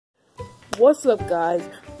What's up, guys?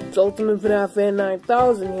 It's Ultimate FNAF Fan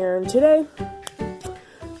 9000 here, and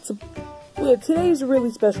today's a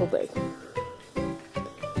really special day.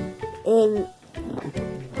 And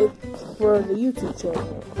it's for the YouTube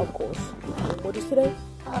channel, of course. And what is today?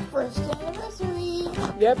 Our first anniversary.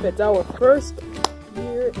 Yep, it's our first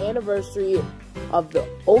year anniversary of the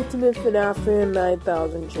Ultimate FNAF Fan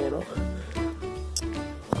 9000 channel.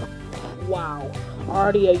 Wow,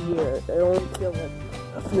 already a year. It only feels like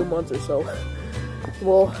a few months or so.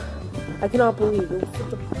 Well, I cannot believe it was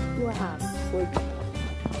such a blast.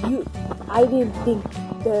 I didn't think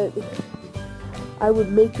that I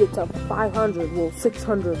would make it to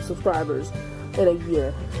 600 subscribers in a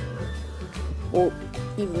year. Well,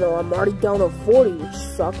 even though I'm already down to 40, which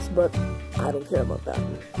sucks, but I don't care about that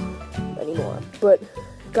anymore. But,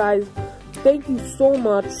 guys, thank you so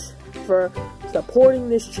much for supporting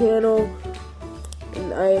this channel.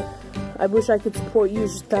 And I wish I could support you,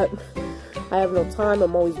 just that I have no time.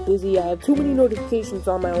 I'm always busy. I have too many notifications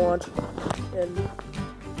on my launch. And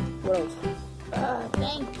what else?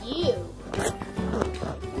 Thank you.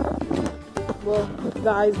 Well,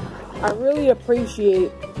 guys, I really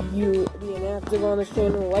appreciate you being active on this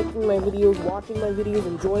channel, liking my videos, watching my videos,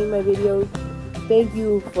 enjoying my videos. Thank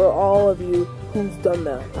you for all of you who's done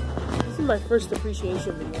that. This is my first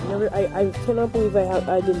appreciation video. I cannot believe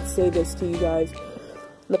I didn't say this to you guys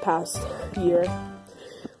in the past year.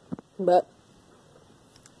 But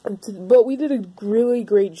we did a really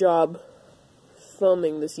great job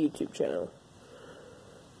filming this YouTube channel.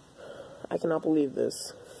 I cannot believe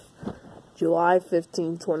this. July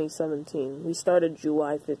 15, 2017. We started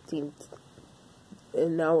July 15th.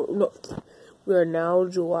 And we are now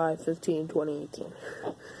July 15, 2018.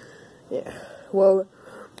 Yeah. Well,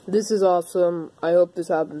 this is awesome. I hope this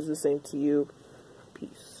happens the same to you.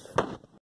 Peace.